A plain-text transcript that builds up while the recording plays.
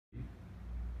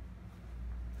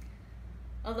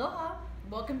Aloha!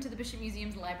 Welcome to the Bishop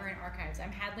Museum's Library and Archives.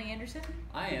 I'm Hadley Andersen.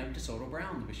 I am DeSoto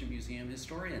Brown, the Bishop Museum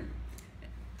historian.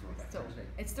 Thursday.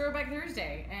 It's Throwback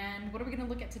Thursday, and what are we going to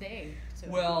look at today?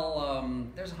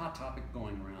 There's a hot topic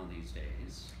going around these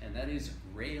days, and that is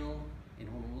rail in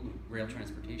Honolulu, rail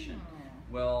transportation. Oh.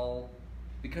 Well,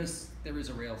 because there is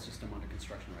a rail system under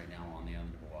construction right now on the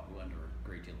island of Oahu under a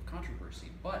great deal of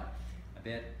controversy, but I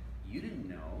bet you didn't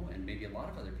know, and maybe a lot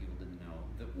of other people didn't know,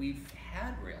 that we've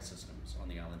had rail systems on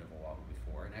the island of Oahu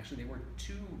before, and actually there were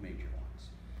two major ones.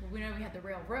 Well, we know we had the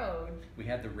railroad. We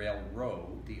had the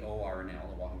railroad, the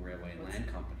ORNL, Oahu Railway and Land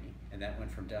Company, and that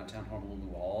went from downtown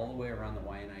Honolulu all the way around the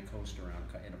Waianae coast around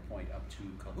in a point up to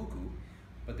Kahuku.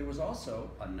 But there was also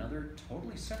another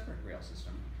totally separate rail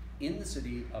system in the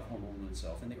city of Honolulu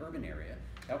itself, in the urban area.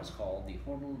 That was called the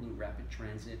Honolulu Rapid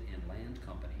Transit and Land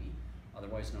Company,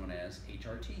 otherwise known as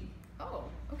HRT. Oh,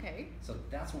 okay. So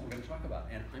that's what we're going to talk about.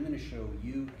 And I'm going to show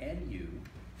you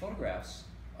photographs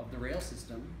of the rail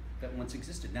system that once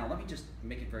existed. Now, let me just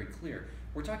make it very clear.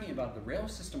 We're talking about the rail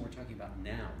system we're talking about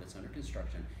now that's under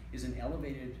construction is an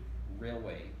elevated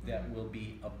railway that will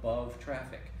be above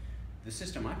traffic. The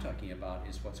system I'm talking about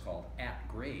is what's called at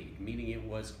grade, meaning it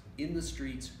was in the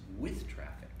streets with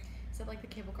traffic. Is that like the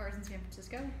cable cars in San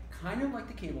Francisco? Kind of like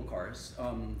the cable cars.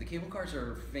 The cable cars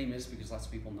are famous because lots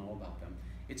of people know about them.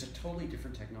 It's a totally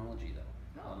different technology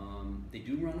though. Oh. They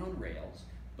do run on rails,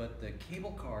 but the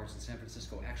cable cars in San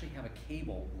Francisco actually have a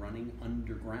cable running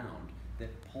underground that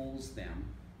pulls them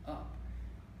up.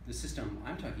 The system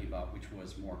I'm talking about, which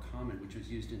was more common, which was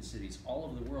used in cities all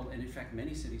over the world, and in fact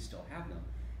many cities still have them,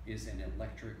 is an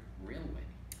electric railway.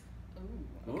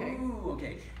 Ooh, okay. Ooh,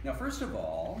 okay. Now first of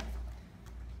all,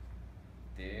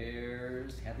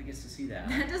 Hadley gets to see that.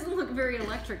 That doesn't look very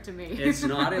electric to me. It's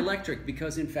not electric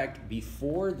because, in fact,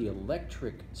 before the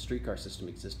electric streetcar system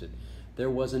existed, there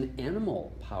was an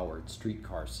animal-powered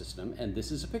streetcar system, and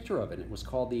this is a picture of it. It was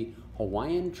called the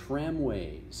Hawaiian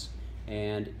Tramways,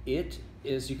 and it,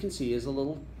 as you can see, is a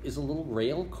little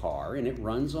rail car, and it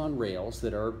runs on rails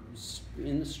that are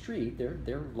in the street.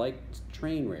 They're like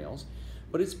train rails,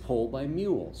 but it's pulled by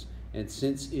mules. And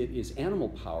since it is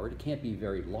animal-powered, it can't be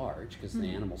very large because the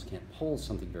animals can't pull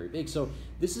something very big. So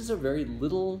this is a very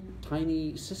little,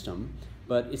 tiny system,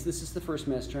 but this is the first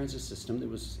mass transit system that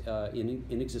was in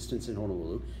existence in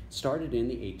Honolulu. Started in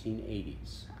the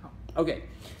 1880s. Wow. Okay,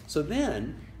 so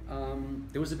then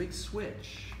there was a big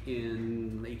switch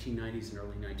in the 1890s and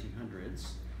early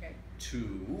 1900s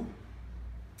to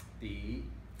the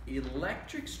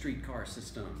electric streetcar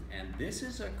system. And this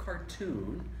is a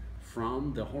cartoon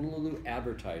from the Honolulu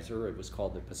Advertiser. It was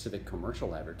called the Pacific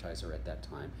Commercial Advertiser at that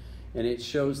time. And it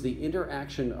shows the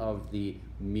interaction of the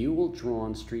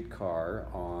mule-drawn streetcar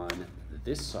on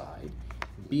this side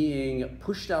being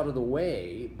pushed out of the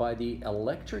way by the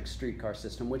electric streetcar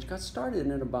system, which got started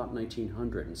in about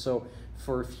 1900. And so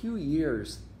for a few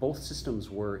years, both systems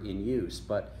were in use,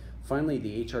 but finally,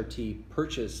 the HRT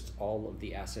purchased all of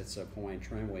the assets of Hawaiian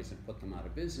Tramways and put them out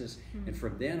of business. And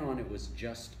from then on, it was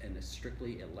just a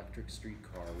strictly electric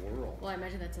streetcar world. Well, I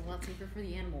imagine that's a lot safer for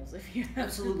the animals if you have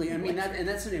Absolutely. I mean,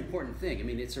 that's an important thing. I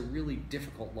mean, it's a really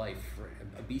difficult life.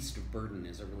 A beast of burden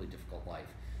is a really difficult life.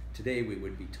 Today, we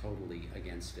would be totally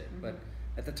against it. But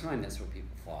at the time, that's what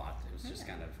people thought. It was just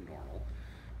kind of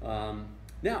normal.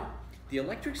 Now, the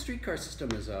electric streetcar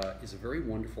system is a very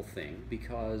wonderful thing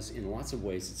because in lots of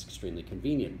ways it's extremely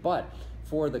convenient. But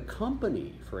for the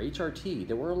company, for HRT,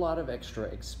 there were a lot of extra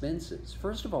expenses.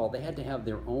 First of all, they had to have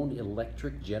their own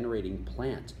electric generating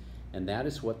plant, and that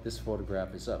is what this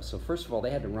photograph is of. So first of all,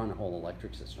 they had to run a whole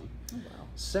electric system. Oh, wow.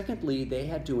 Secondly, they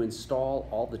had to install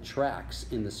all the tracks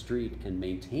in the street and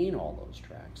maintain all those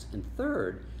tracks. And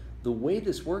third, the way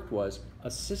this worked was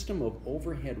a system of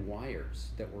overhead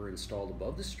wires that were installed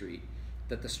above the street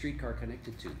that the streetcar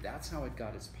connected to. That's how it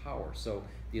got its power. So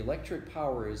the electric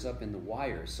power is up in the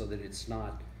wires so that it's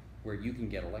not where you can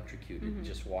get electrocuted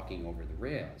just walking over the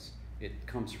rails. It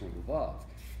comes from above.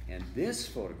 And this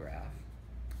photograph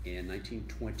in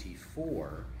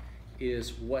 1924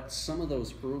 is what some of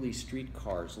those early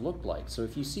streetcars looked like. So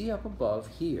if you see up above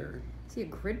here, See a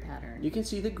grid pattern. you can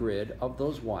see the grid of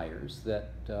those wires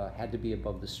that had to be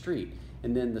above the street.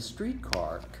 And then the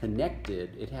streetcar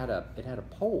connected, it had a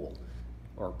pole,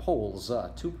 or poles,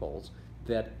 two poles,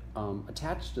 that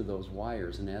attached to those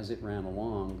wires, and as it ran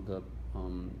along,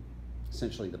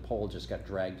 essentially the pole just got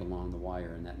dragged along the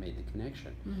wire, and that made the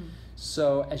connection.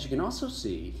 So as you can also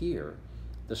see here,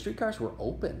 the streetcars were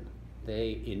open.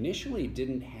 They initially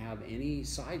didn't have any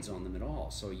sides on them at all,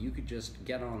 so you could just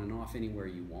get on and off anywhere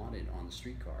you wanted on the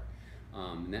streetcar.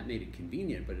 And that made it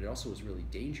convenient, but it also was really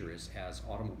dangerous as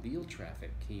automobile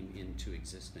traffic came into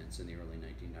existence in the early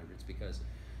 1900s, because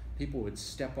people would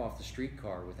step off the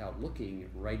streetcar without looking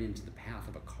right into the path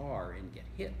of a car and get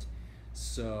hit.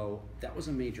 So that was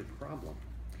a major problem.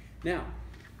 Now,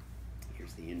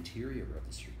 here's the interior of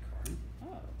the streetcar.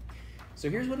 Oh. So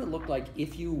here's what it looked like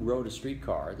if you rode a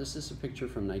streetcar. This is a picture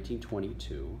from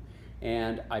 1922.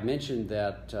 And I mentioned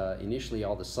that initially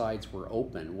all the sides were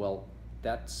open. Well,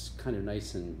 that's kind of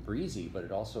nice and breezy, but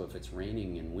it also, if it's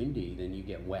raining and windy, then you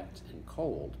get wet and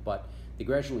cold. But they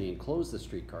gradually enclosed the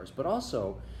streetcars. But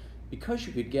also, because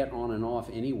you could get on and off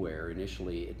anywhere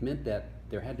initially, it meant that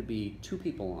there had to be two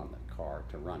people on the car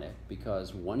to run it,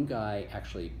 because one guy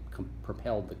actually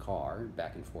propelled the car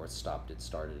back and forth, stopped it,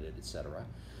 started it, etc.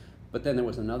 But then there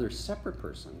was another separate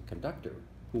person, conductor,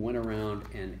 who went around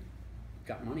and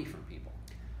got money from people.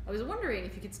 I was wondering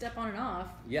if you could step on and off,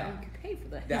 yeah, you could pay for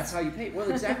that. That's how you pay. Well,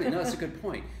 exactly. No, that's a good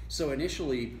point. So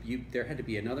initially, there had to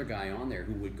be another guy on there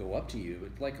who would go up to you.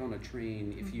 It's like on a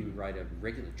train, if you ride a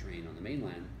regular train on the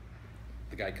mainland,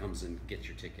 the guy comes and gets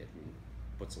your ticket and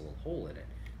puts a little hole in it.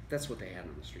 That's what they had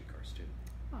on the streetcars too.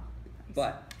 Oh, nice.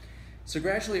 But so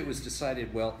gradually it was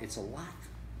decided, well, it's a lot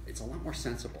more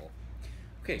sensible.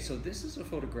 Okay, so this is a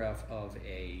photograph of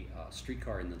a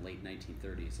streetcar in the late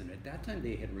 1930s, and at that time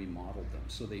they had remodeled them.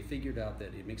 So they figured out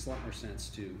that it makes a lot more sense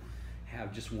to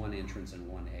have just one entrance and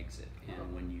one exit.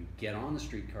 And when you get on the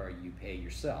streetcar, you pay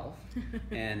yourself,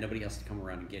 and nobody has to come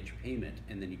around and get your payment,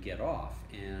 and then you get off.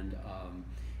 And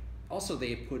also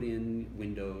they put in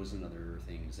windows and other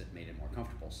things that made it more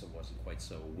comfortable, so it wasn't quite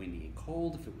so windy and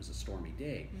cold if it was a stormy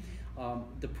day.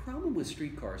 The problem with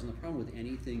streetcars, and the problem with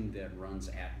anything that runs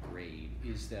at grade,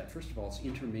 is that first of all, it's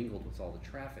intermingled with all the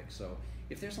traffic. So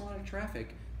if there's a lot of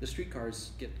traffic, the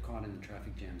streetcars get caught in the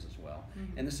traffic jams as well.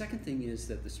 And the second thing is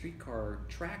that the streetcar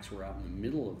tracks were out in the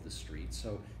middle of the street,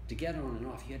 so to get on and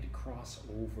off, you had to cross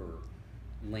over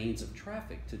lanes of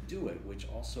traffic to do it, which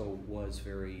also was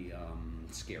very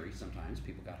scary sometimes.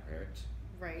 People got hurt,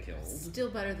 right, killed. Still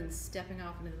better than stepping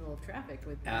off in the middle of traffic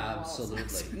with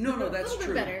absolutely. No, that's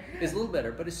true. Better. It's a little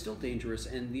better, but it's still dangerous.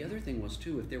 And the other thing was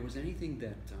too, if there was anything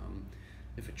that,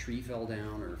 if a tree fell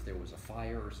down or if there was a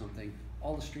fire or something,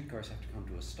 all the streetcars have to come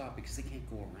to a stop because they can't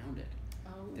go around it.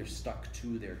 They're stuck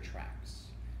to their tracks.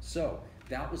 So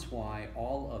that was why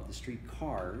all of the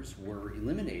streetcars were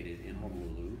eliminated in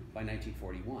Honolulu by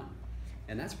 1941.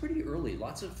 And that's pretty early.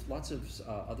 Lots of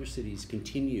other cities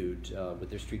continued with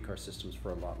their streetcar systems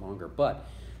for a lot longer. But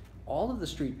all of the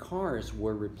streetcars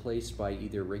were replaced by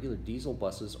either regular diesel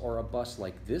buses or a bus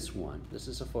like this one. This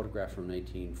is a photograph from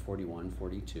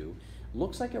 1941-42.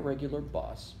 Looks like a regular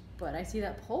bus. But I see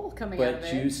that pole coming out of it.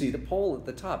 But you see the pole at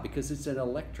the top because it's an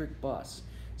electric bus.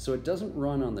 So it doesn't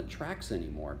run on the tracks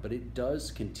anymore, but it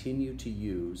does continue to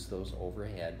use those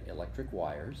overhead electric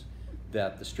wires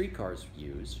that the streetcars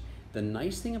used. The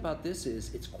nice thing about this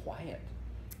is it's quiet.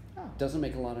 It doesn't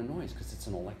make a lot of noise because it's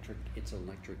an electric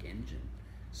engine.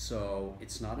 So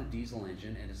it's not a diesel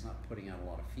engine, and it's not putting out a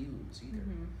lot of fumes either.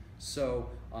 So,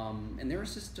 and there are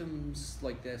systems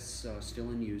like this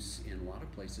still in use in a lot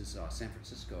of places. San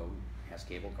Francisco has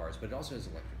cable cars, but it also has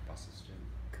electric buses too.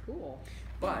 Cool.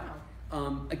 But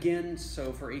again,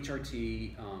 so for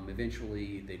HRT,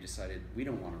 eventually they decided we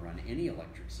don't want to run any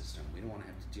electric system. We don't want to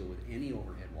have to deal with any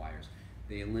overhead wires.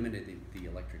 They eliminated the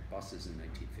electric buses in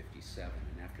 1957,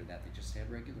 and after that they just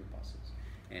had regular buses.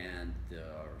 And the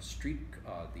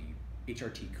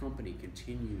HRT company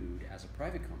continued as a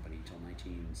private company until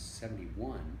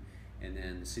 1971, and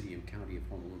then the city and county of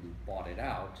Honolulu bought it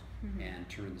out and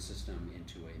turned the system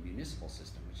into a municipal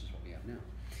system, which is what we have now.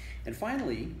 And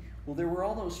finally, well, there were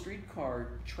all those streetcar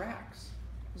tracks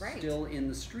still in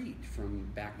the street from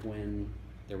back when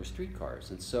there were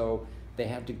streetcars, and so they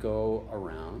had to go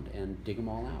around and dig them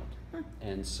all out.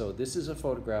 And so this is a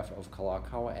photograph of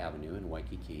Kalakaua Avenue in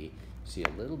Waikiki. You see a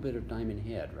little bit of Diamond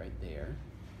Head right there,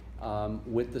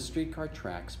 with the streetcar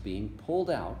tracks being pulled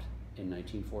out in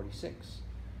 1946.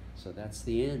 So that's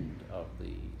the end of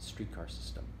the streetcar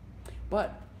system.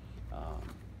 But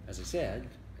as I said,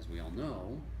 as we all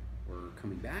know, we're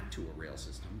coming back to a rail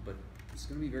system, but it's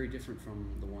going to be very different from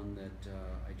the one that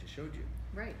I just showed you.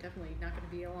 Right, definitely not going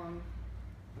to be along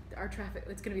our traffic.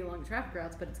 It's going to be along the traffic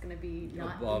routes, but it's going to be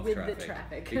not above with traffic. the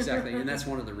traffic. Exactly, and that's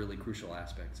one of the really crucial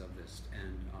aspects of this.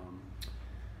 And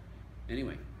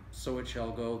anyway, so it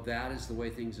shall go. That is the way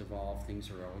things evolve. Things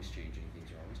are always changing.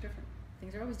 Things are always different.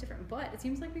 things are always different. But it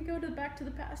seems like we go back to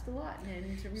the past a lot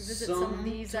and to revisit some of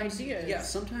these ideas. Yeah,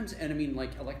 sometimes, and I mean,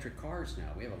 like electric cars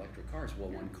now. We have electric cars. Well,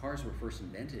 when cars were first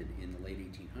invented in the late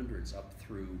 1800s up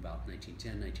through about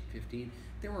 1910, 1915,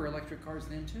 there were electric cars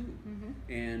then too.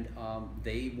 And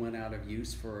they went out of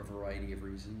use for a variety of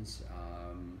reasons,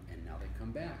 and now they've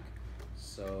come back.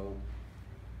 So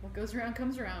what goes around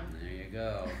comes around. There you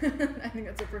go. I think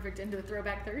that's a perfect end to a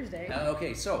Throwback Thursday.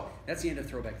 Okay, so that's the end of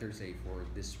Throwback Thursday for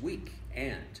this week.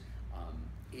 And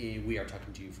we are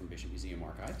talking to you from Bishop Museum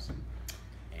Archives.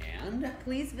 And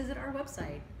please visit our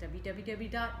website,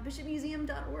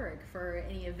 www.bishopmuseum.org, for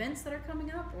any events that are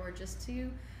coming up or just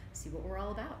to see what we're all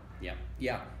about.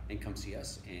 Yeah, and come see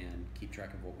us and keep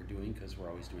track of what we're doing, because we're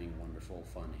always doing wonderful,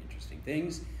 fun, interesting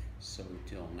things. So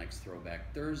till next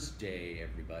Throwback Thursday,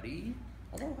 everybody.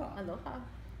 Aloha. Aloha.